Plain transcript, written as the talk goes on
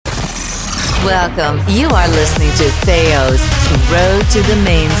Welcome. You are listening to Theo's Road to the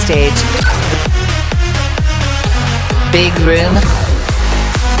Main Stage. Big room,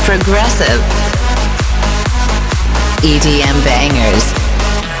 progressive, EDM bangers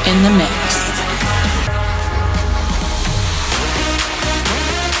in the mix.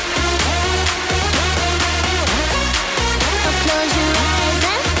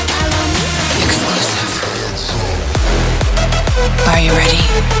 Are you ready?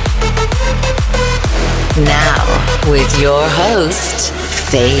 Now, with your host,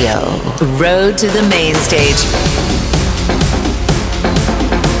 Theo. Road to the Main Stage.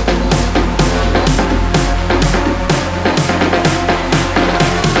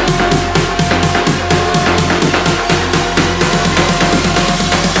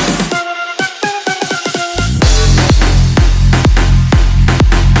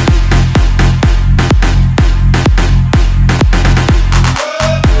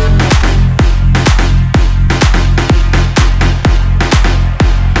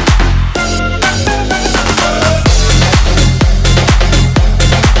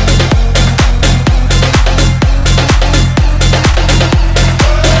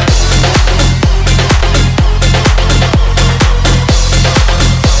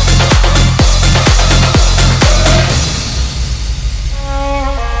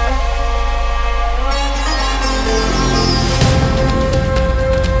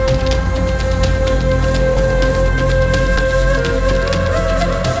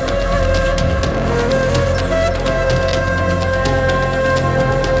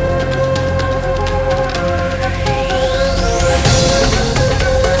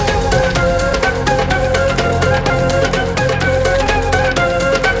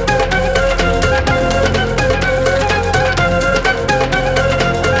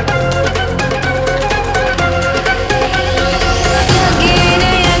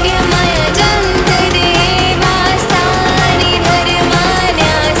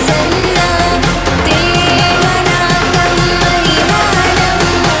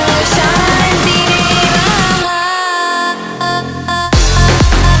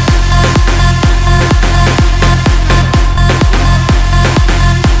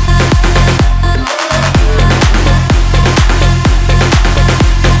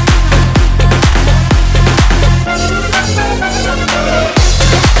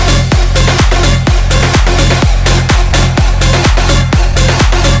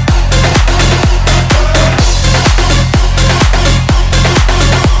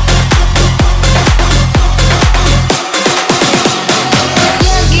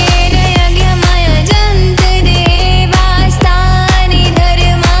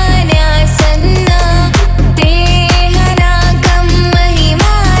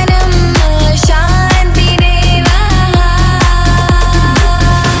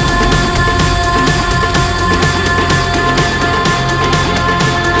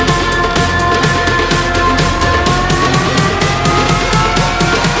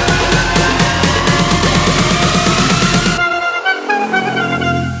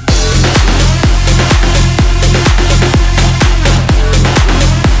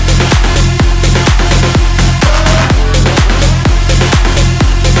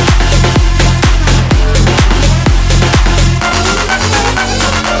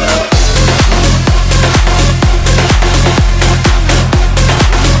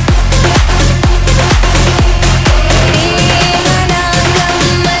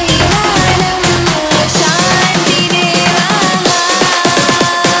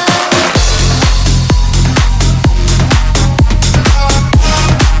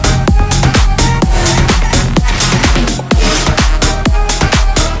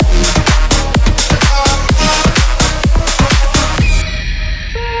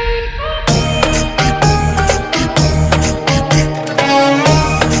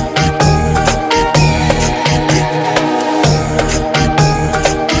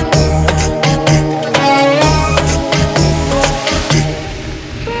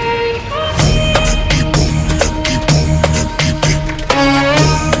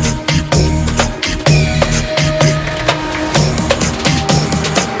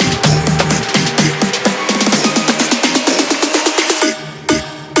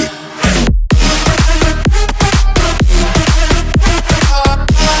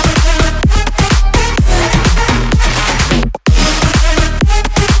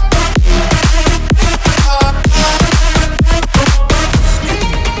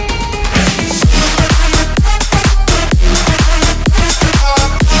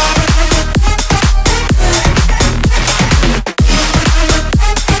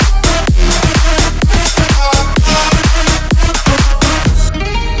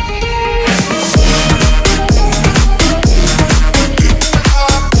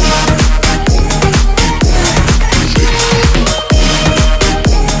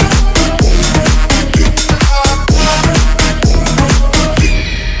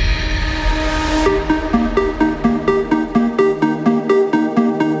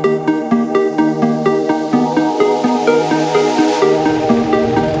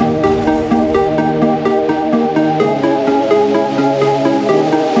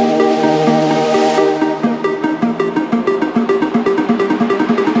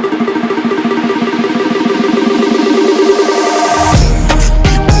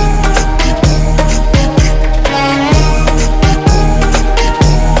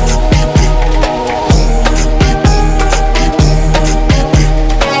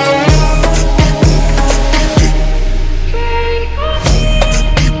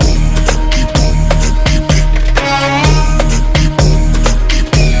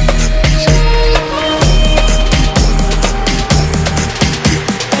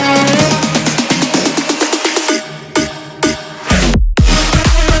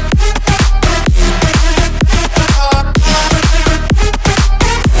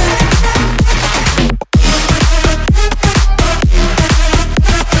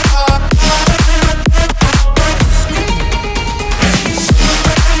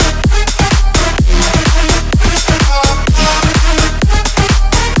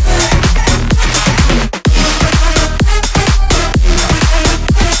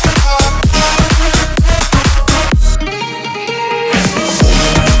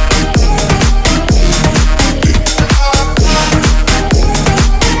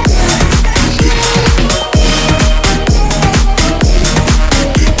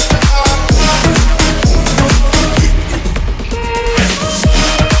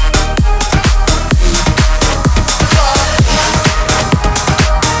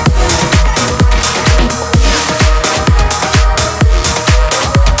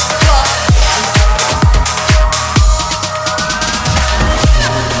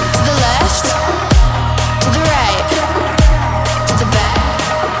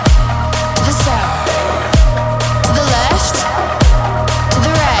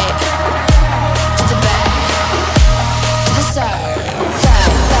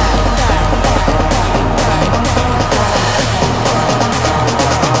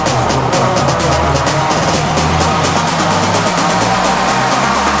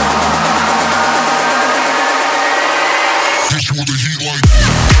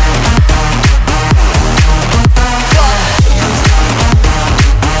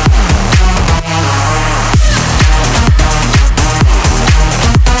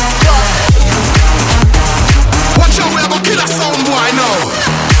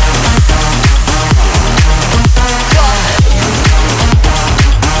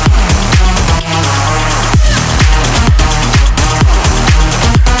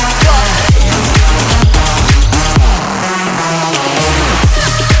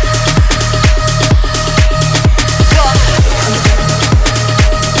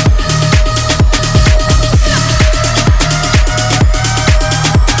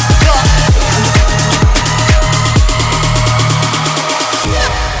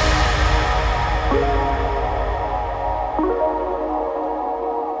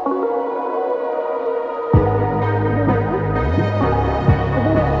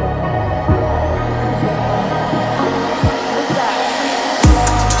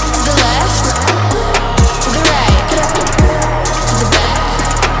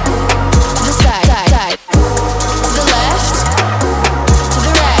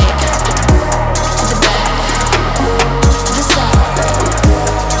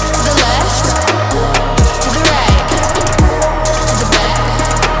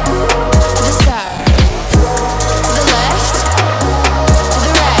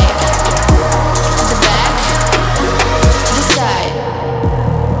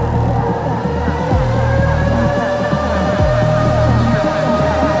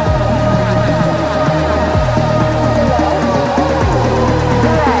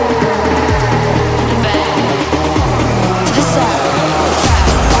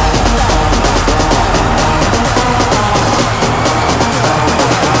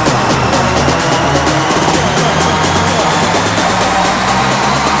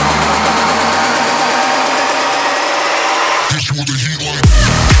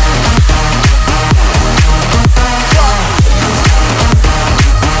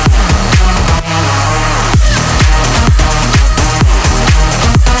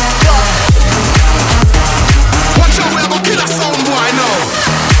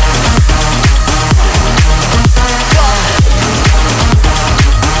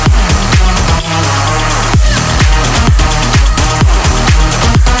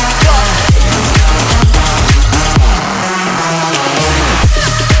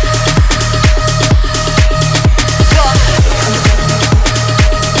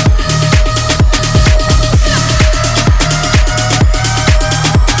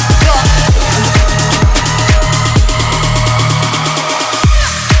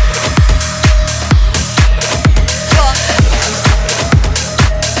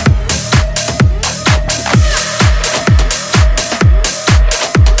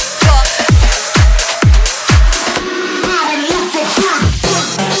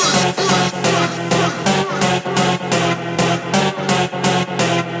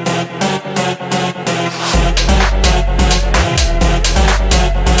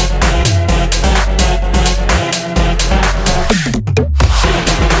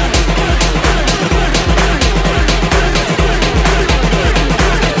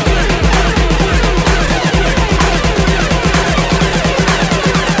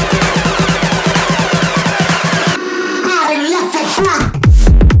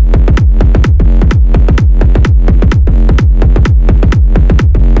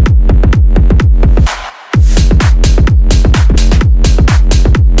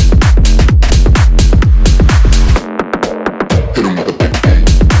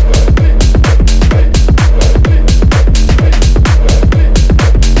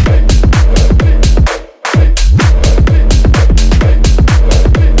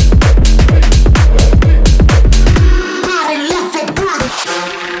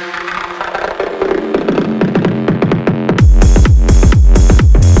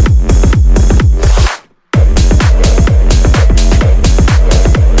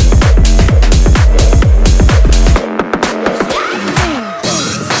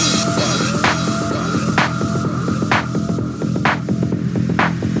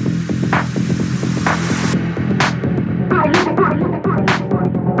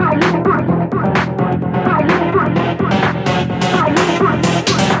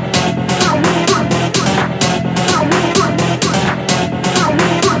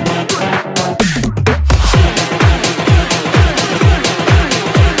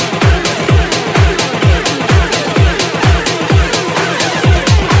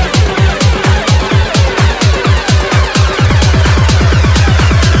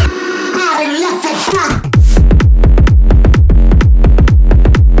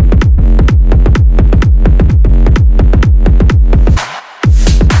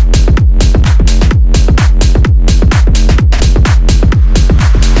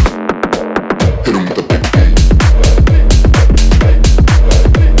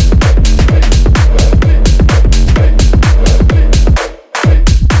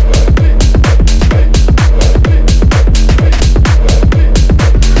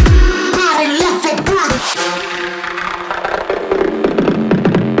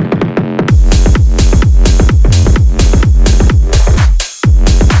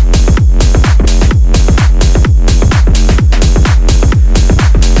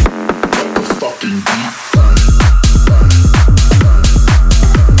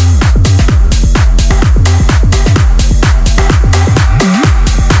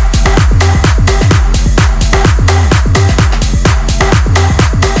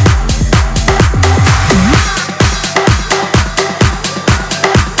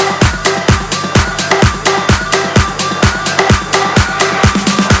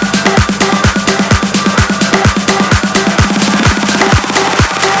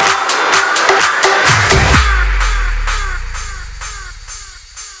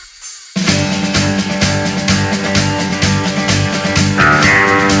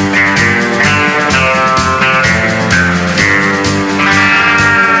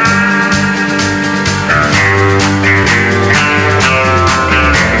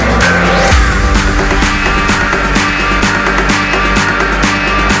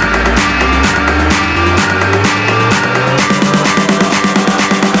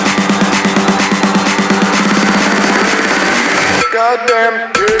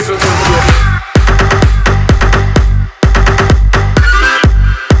 goddamn years of the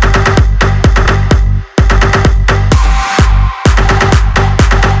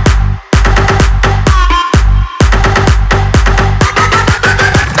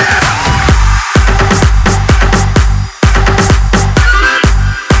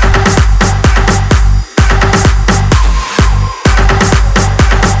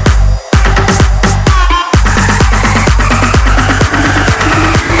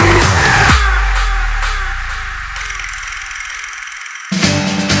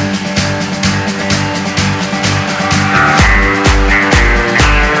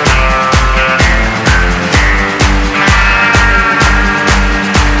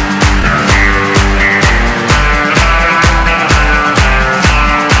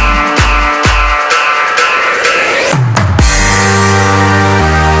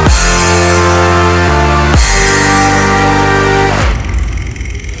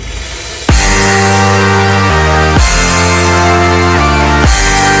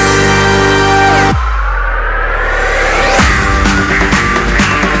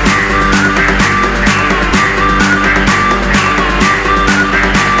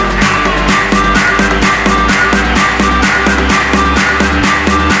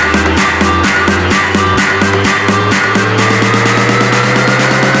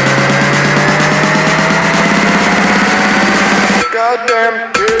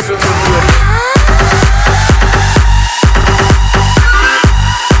goddamn years of the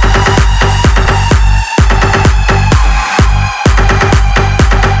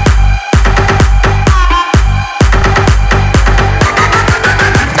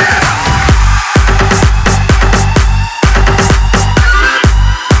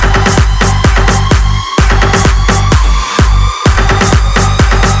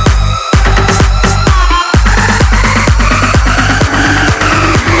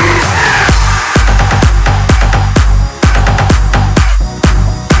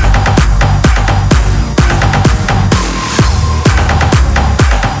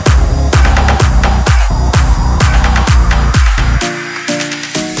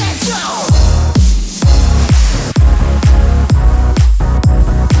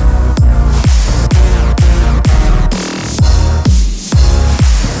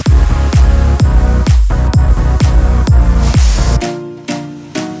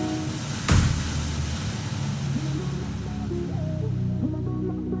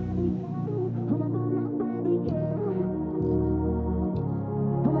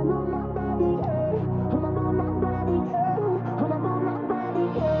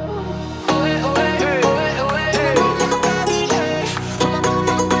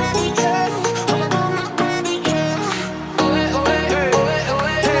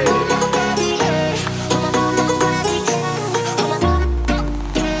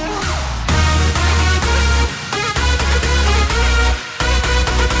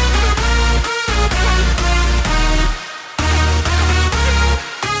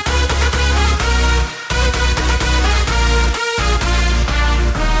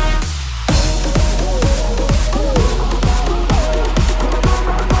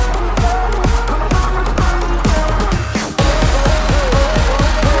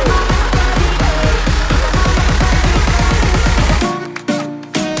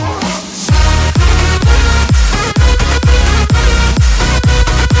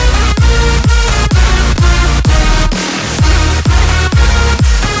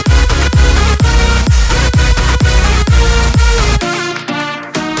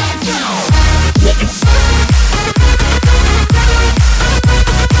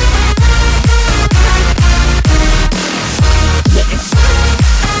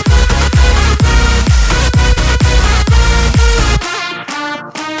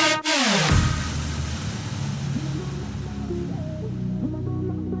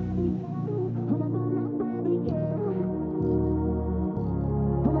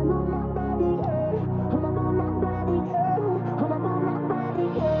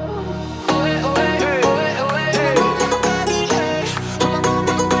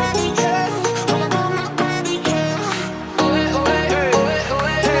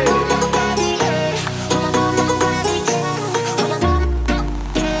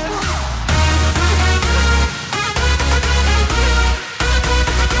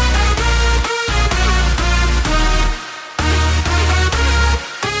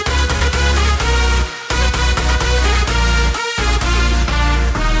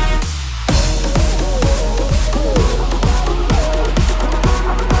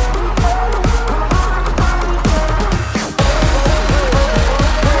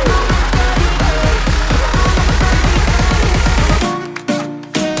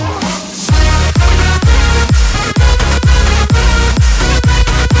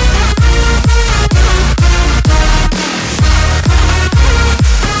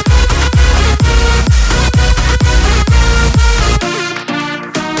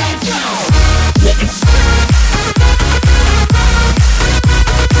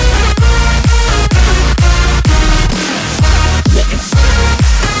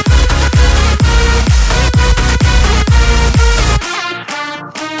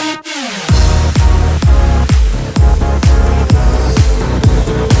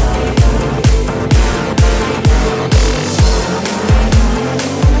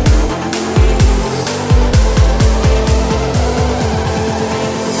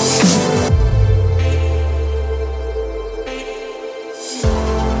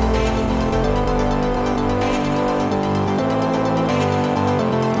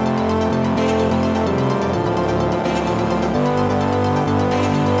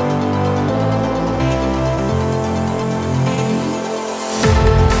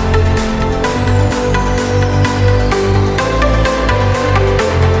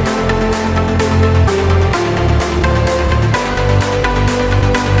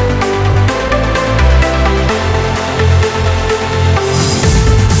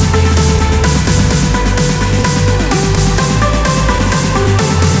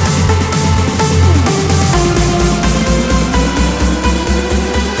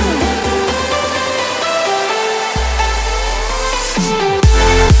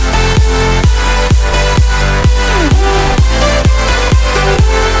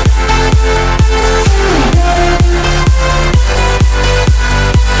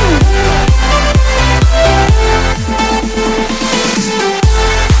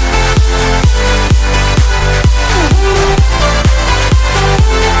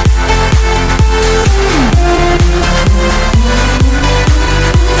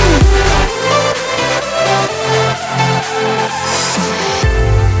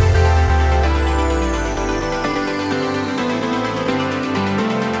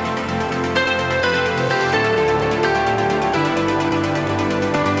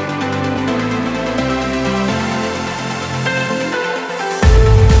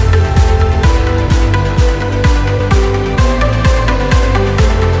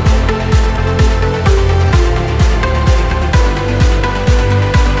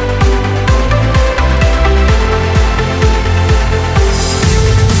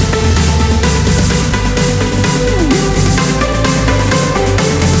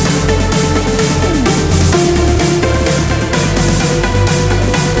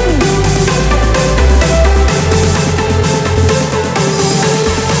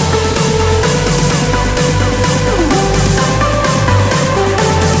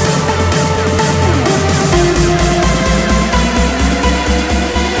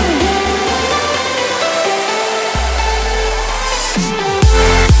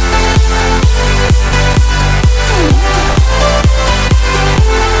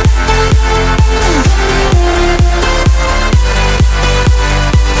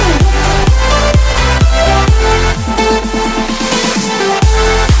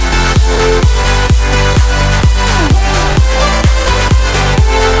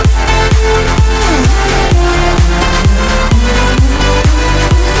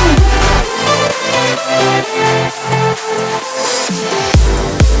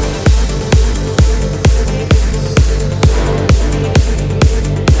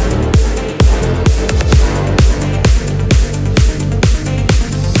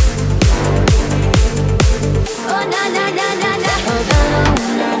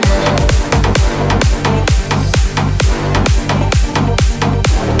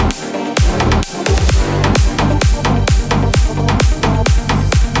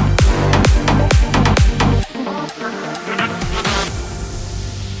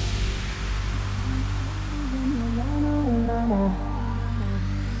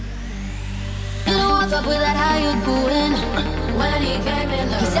woke up without how you doing. When he came in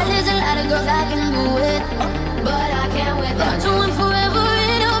the room, he said there's a lot of girls I can do it, but I can't wait. I'm doing forever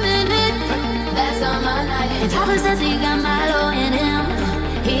in a minute. That's on my night. And Papa says he got Milo in him.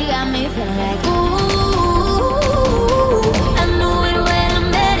 He got me feeling like ooh. I knew it when I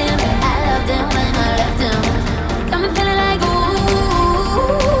met him. I loved him when I left him. Got me feeling like ooh.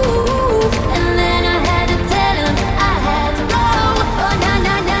 And then I had to tell him I had to go. Oh na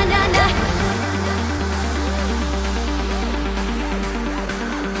na na na na.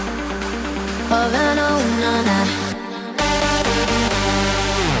 Oh na na na na.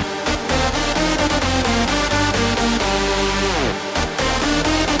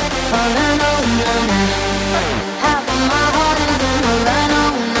 Havana, na na. Half of my heart is in Havana,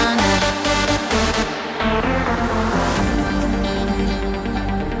 na na.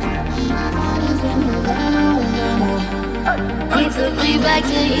 He took me back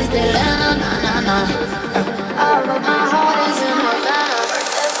to East Atlanta, na na na. All of my heart is in Havana.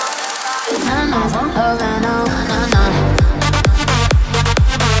 Havana, na na.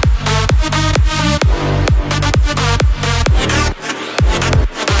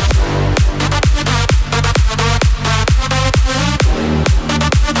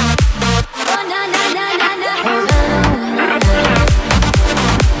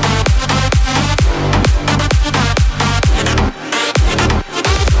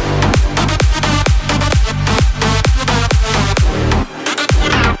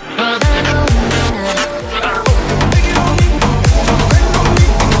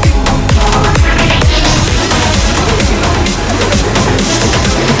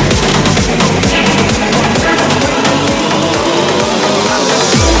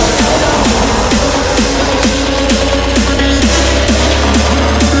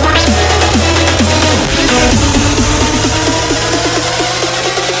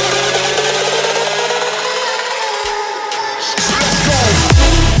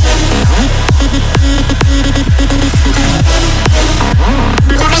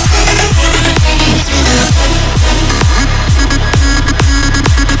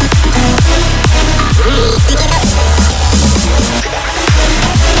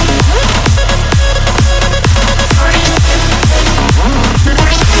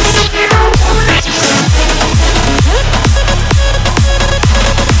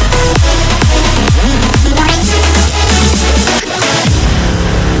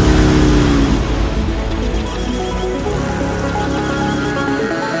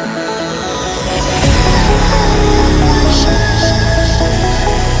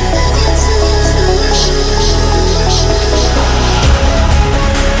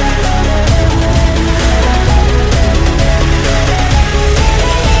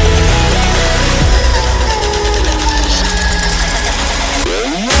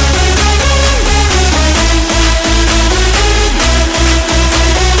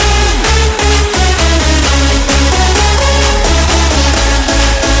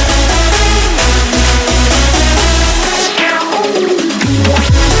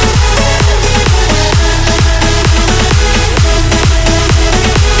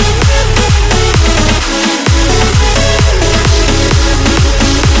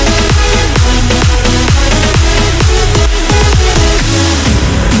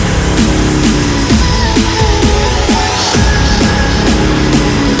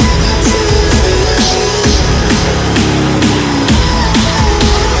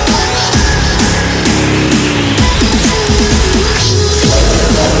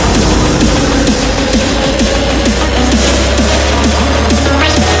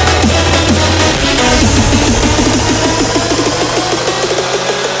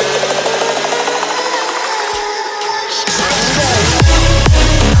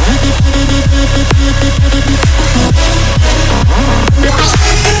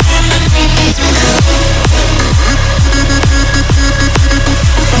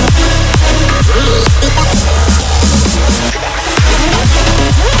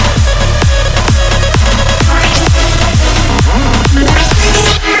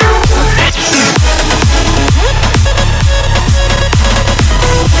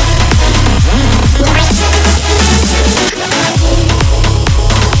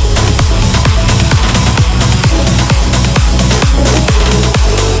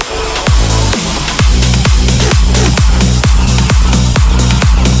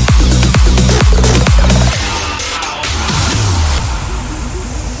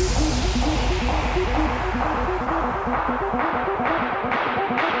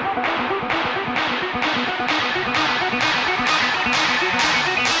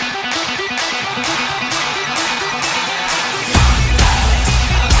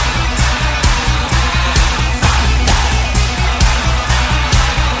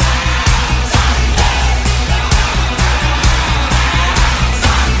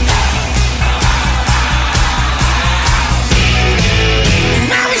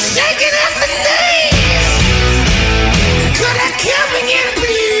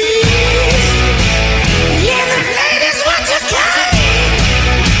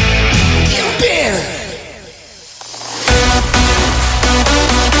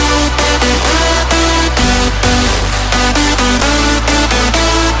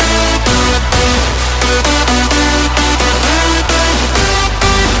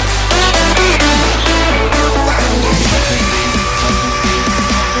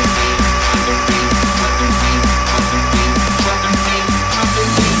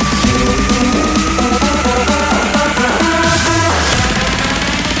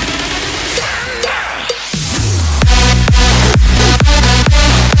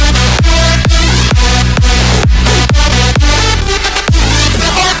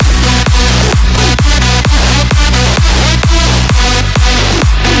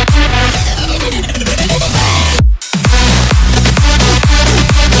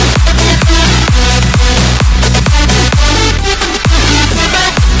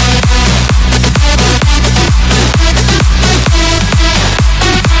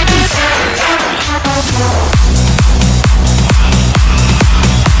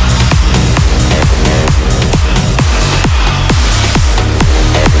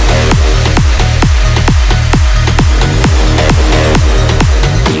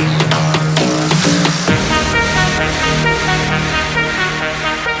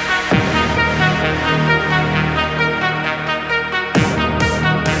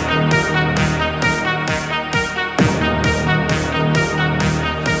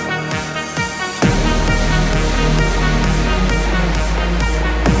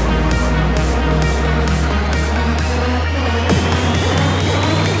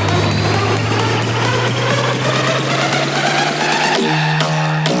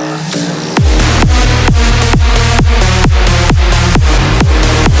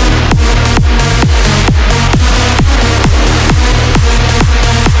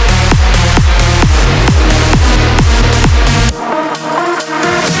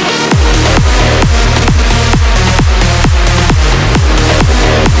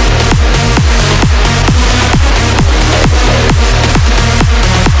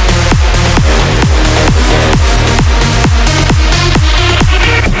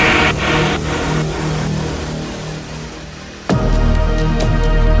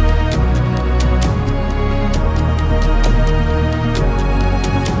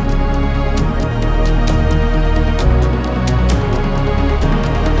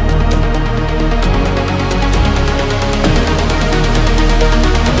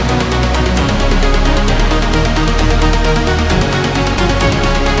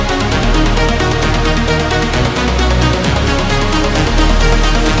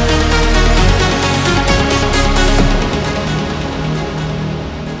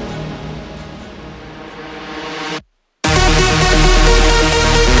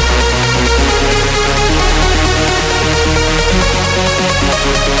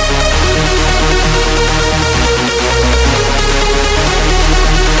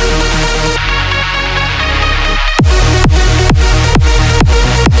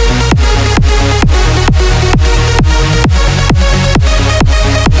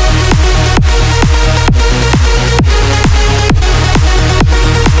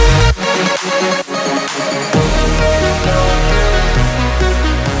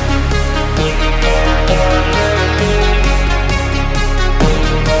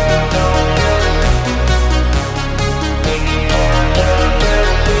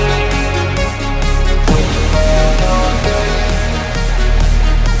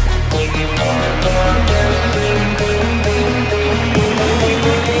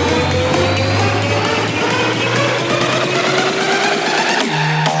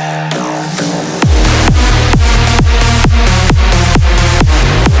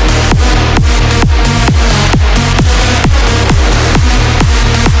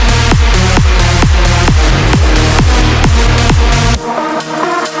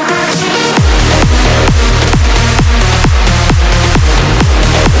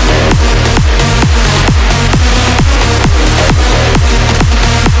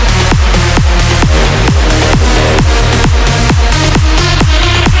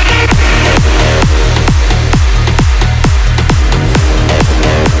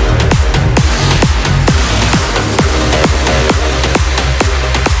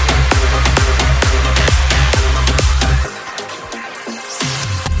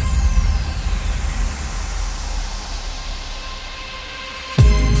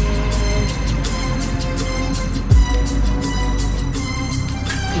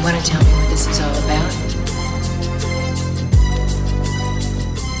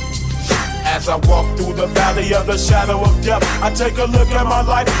 As I walk through the valley of the shadow of death, I take a look at my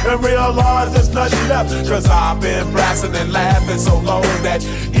life and realize there's nothing left. Cause I've been blasting and laughing so long that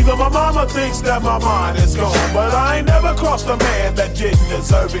even my mama thinks that my mind is gone. But I ain't never crossed a man that didn't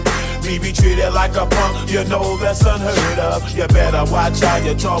deserve it. Me be treated like a punk, you know that's unheard of. You better watch how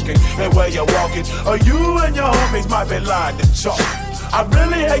you're talking and where you're walking, or you and your homies might be lying to chalk. I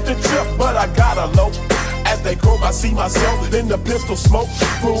really hate the trip, but I gotta low. As they croak, I see myself in the pistol smoke.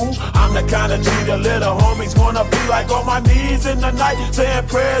 Fool, I'm the kind of G the little homies wanna be like, on my knees in the night, saying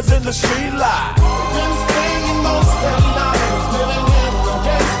prayers in the street light. Been spending most of their lives living in the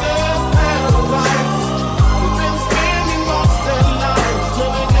gangster's paradise. We've been spending most of their lives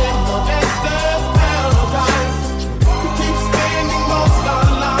living in the gangster's paradise. We keep spending most of our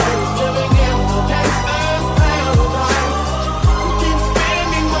lives living in the gangster's paradise. We keep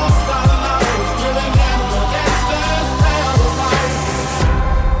spending most of our lives living in the gangster's paradise.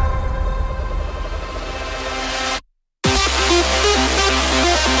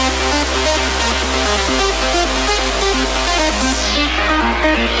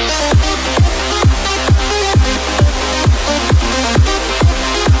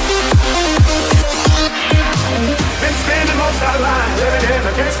 Been spending most our lives living in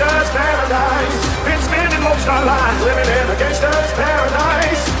a gangster's paradise. Been spending most our lives living in a gangster's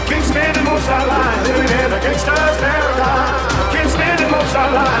paradise. Keep spending most our lives living in a gangster's paradise. Keep spending most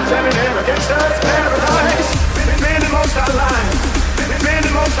our lives living in a gangster's paradise. Been spending most our lives. Been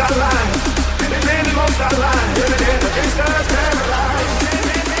spending most our lives. Been spending most our lives living in a gangster's paradise.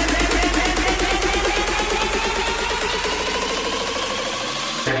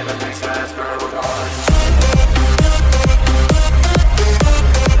 In a gangster's paradise.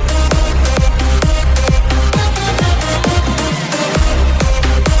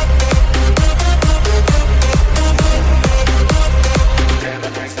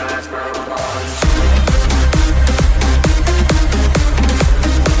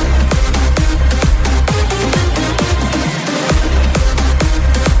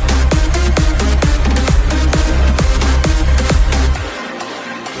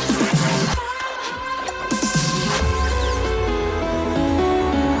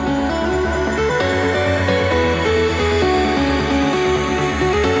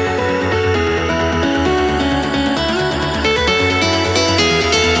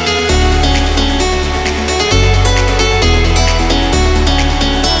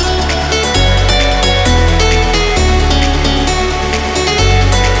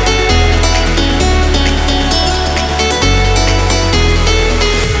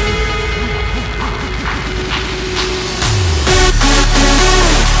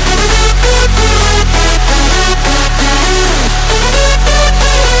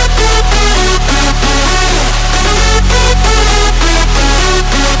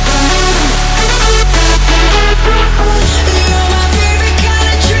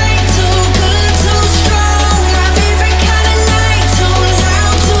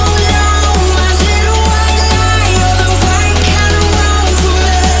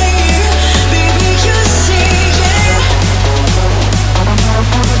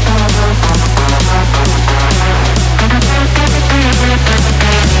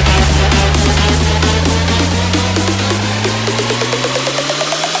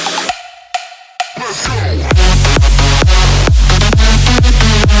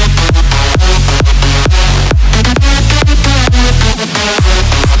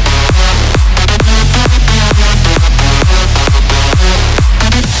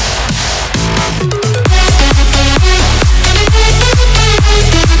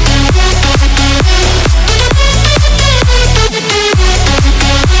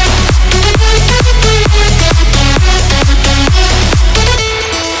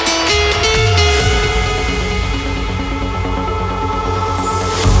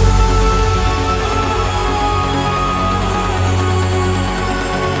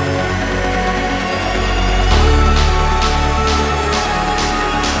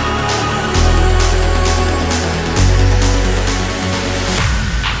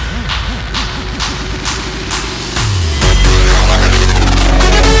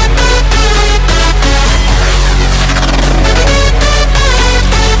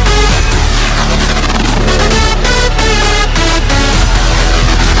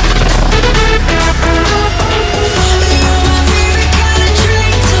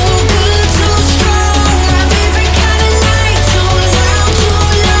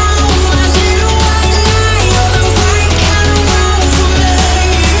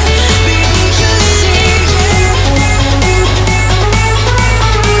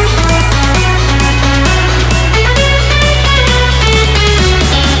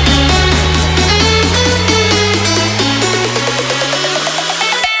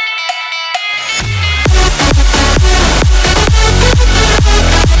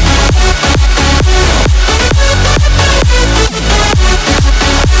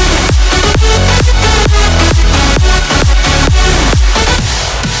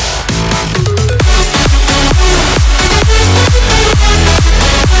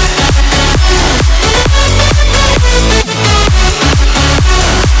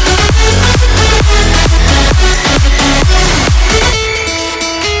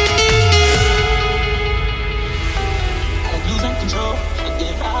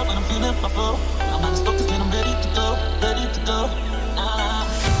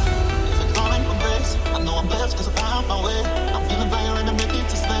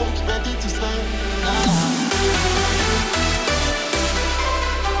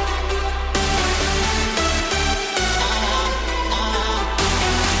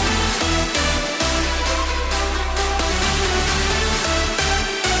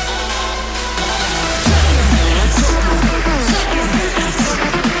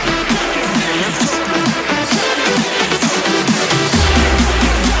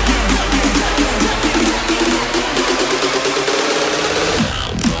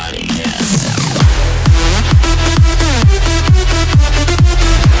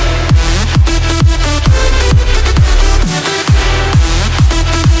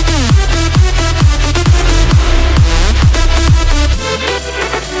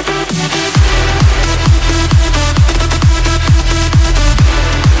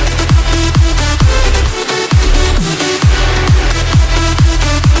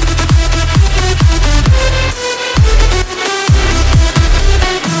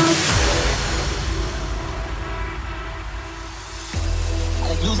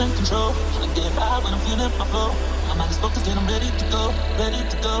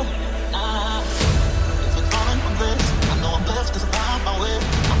 go. Nah. If it's falling from grace, I know I'm blessed 'cause I found my way.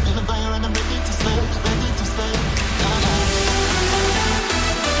 I'm feeling fire and I'm ready to stay, ready to stay. Nah, nah.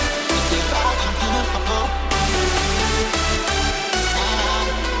 If I'm feeling my flow.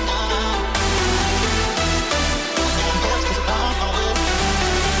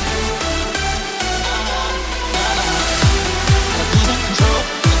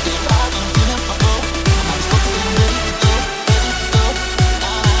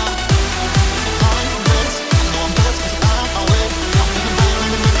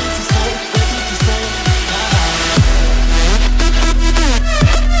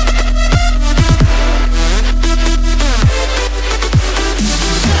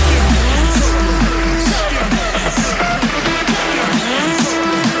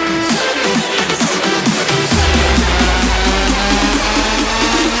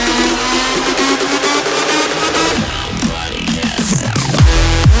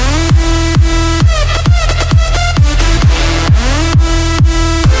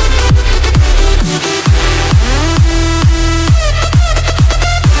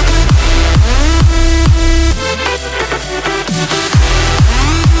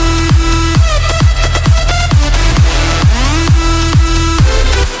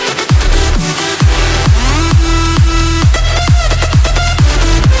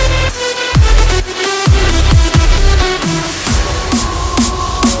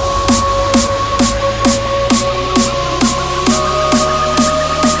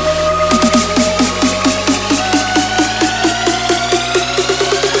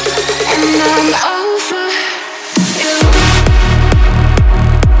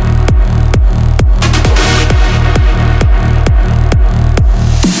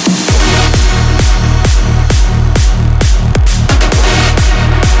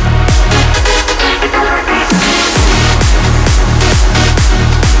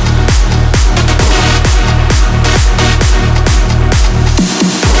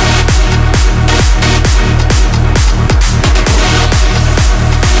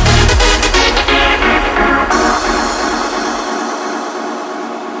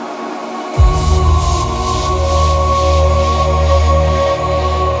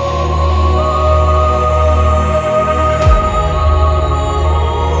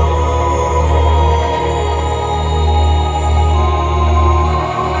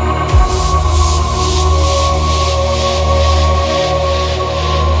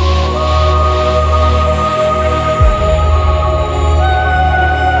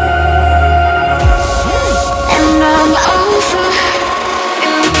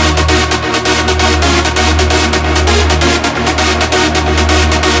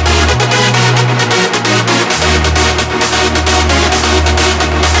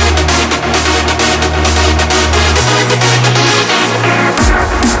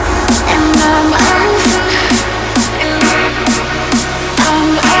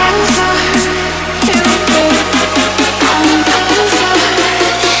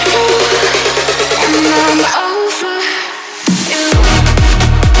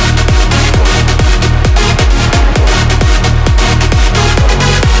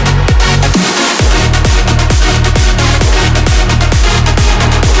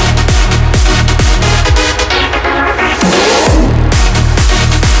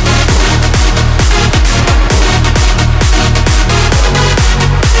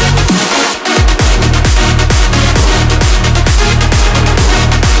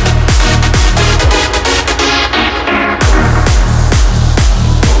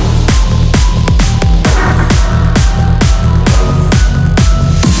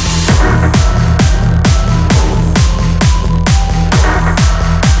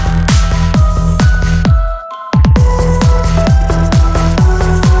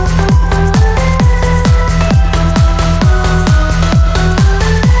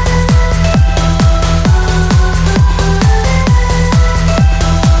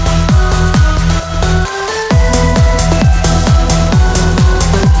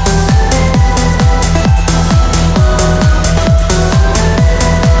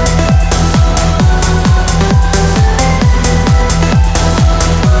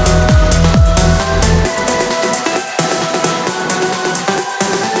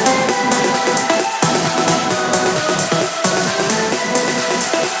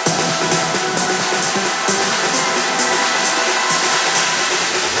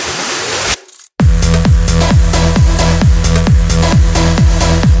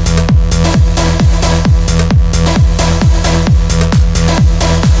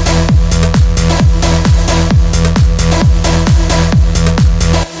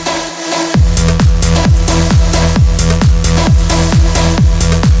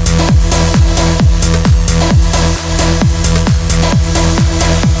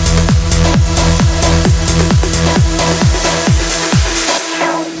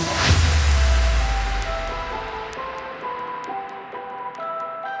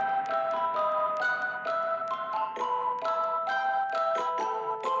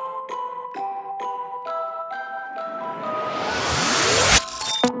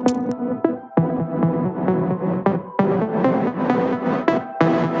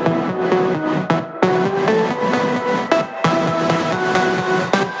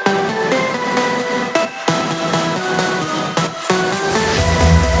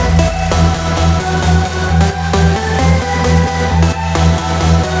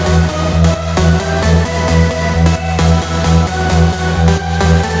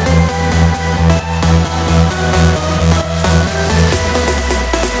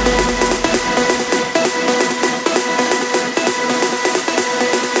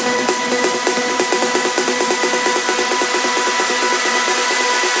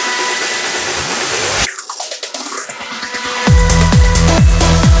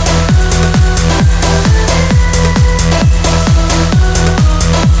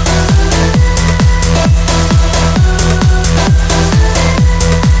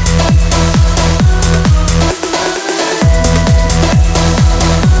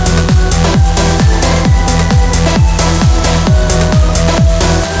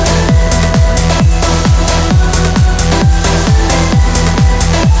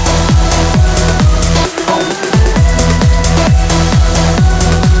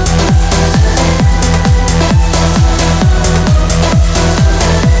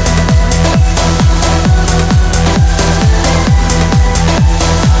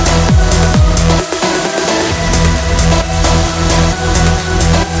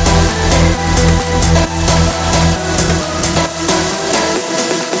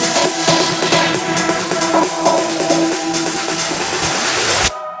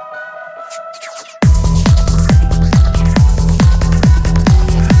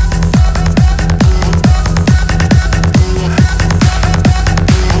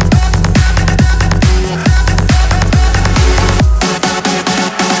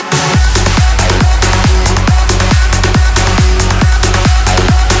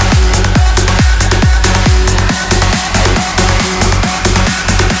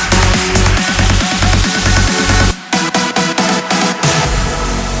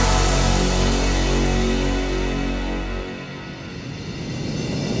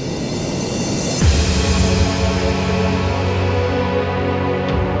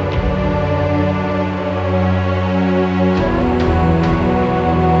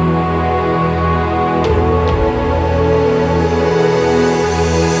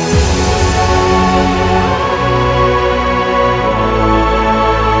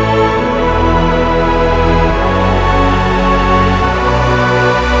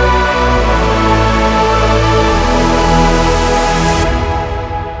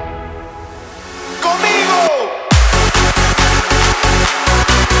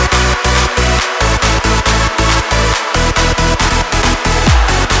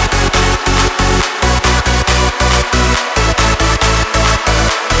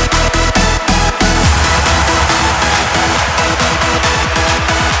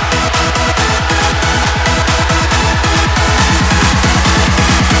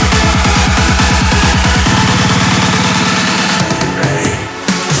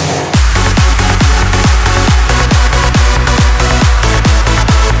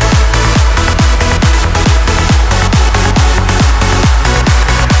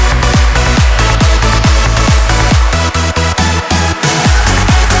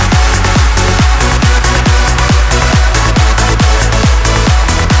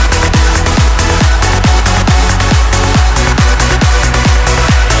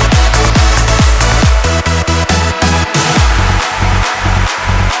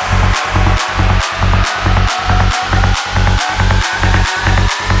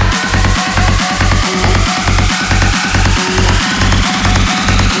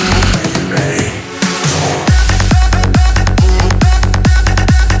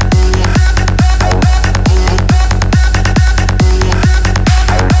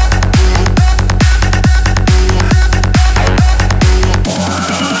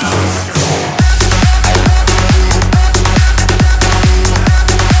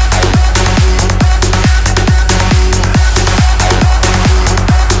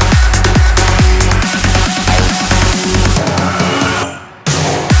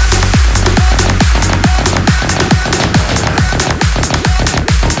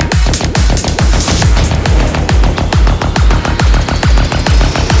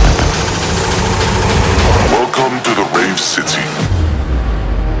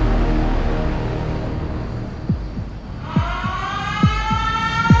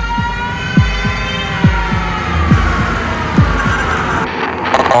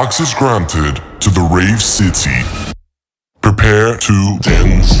 Access granted to the rave city. Prepare to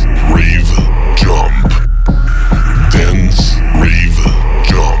dance, rave, jump. Dance, rave,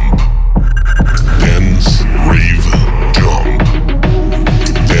 jump. Dance, rave, jump.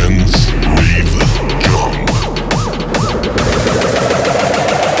 Dance, rave, jump.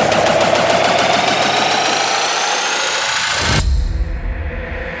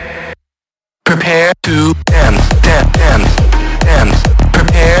 Prepare to dance, dance, dance, dance.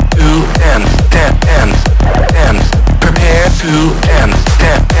 Prepare to dance, dance, dance, dance. Prepare to dance,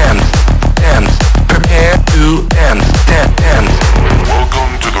 dance, dance, dance. Prepare to dance, dance, dance.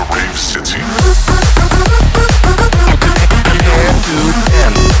 Welcome to the rave city. Prepare to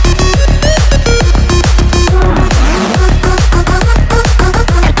dance.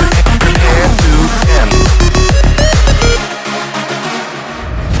 Prepare to dance.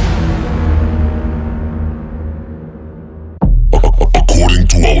 According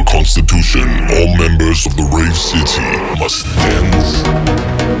to our constitution, all members of the rave city must dance,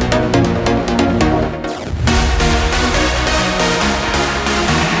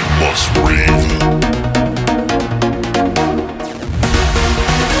 must rave,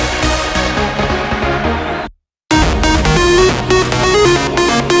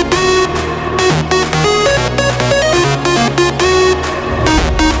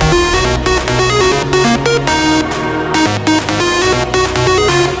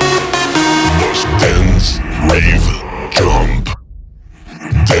 must dance, rave, jump,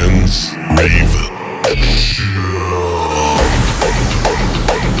 dance, rave,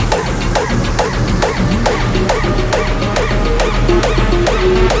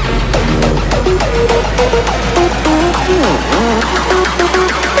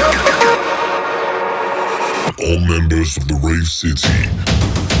 all members of the rave city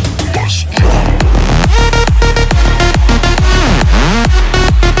must jump.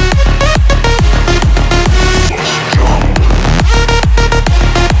 Must jump.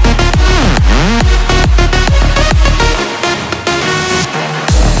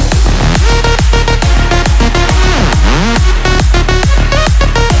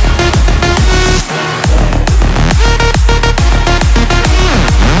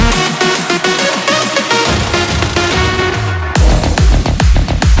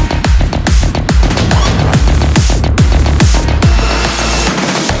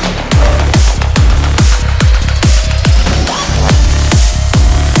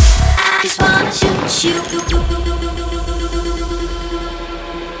 Just wanna shoot you.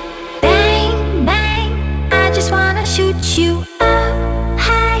 Bang, bang. I just wanna shoot you up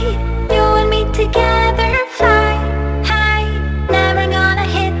high. You and me together, fly high. Never gonna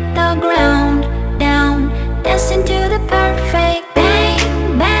hit the ground. Down, dancing to the perfect bang,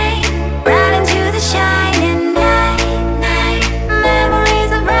 bang. Right into the shining light, night.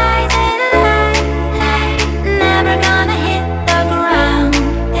 Memories of rising light, light. Never gonna hit the ground.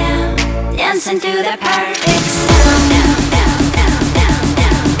 Down, dancing to the perfect sound. Down, down, down, down,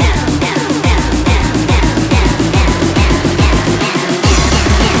 down, down, down, down, down, down, down, down,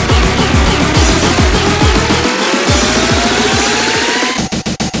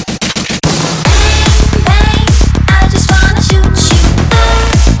 bang, I just wanna shoot you up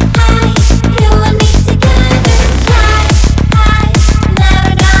high. You and me together, fly high.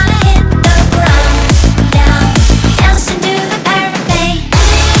 Never gonna hit the ground. Down, dancing to the perfect bang,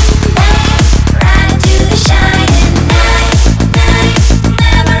 bang. Right into the shining night, night.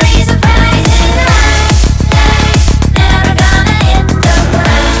 Memories of rising light, light. Never gonna hit the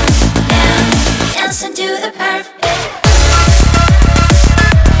ground. Down, dancing to the perfect.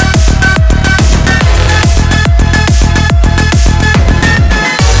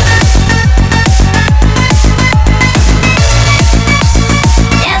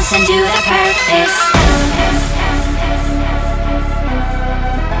 Dancing to the perfect sound.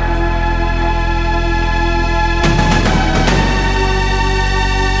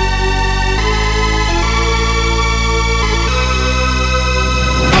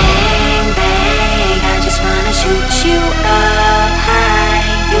 Bang, bang, I just wanna shoot you up high.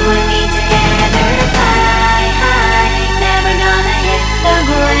 You and me together, fly high. Never gonna hit the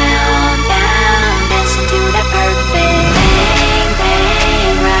ground. Down, dancing to the perfect bang,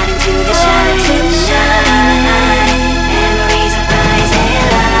 bang. Right into the shining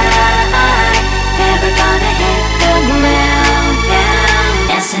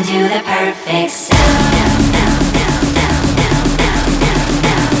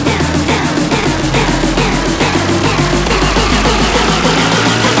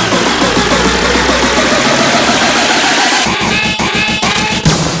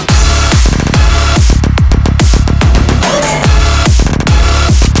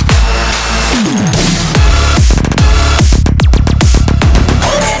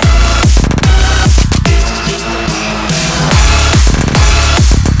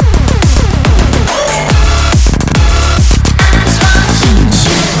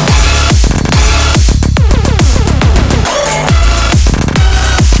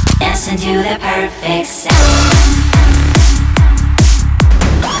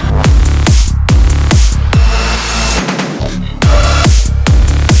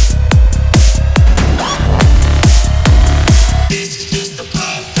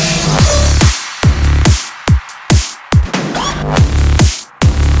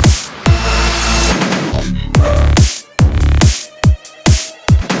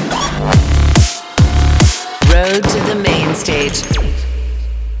stage.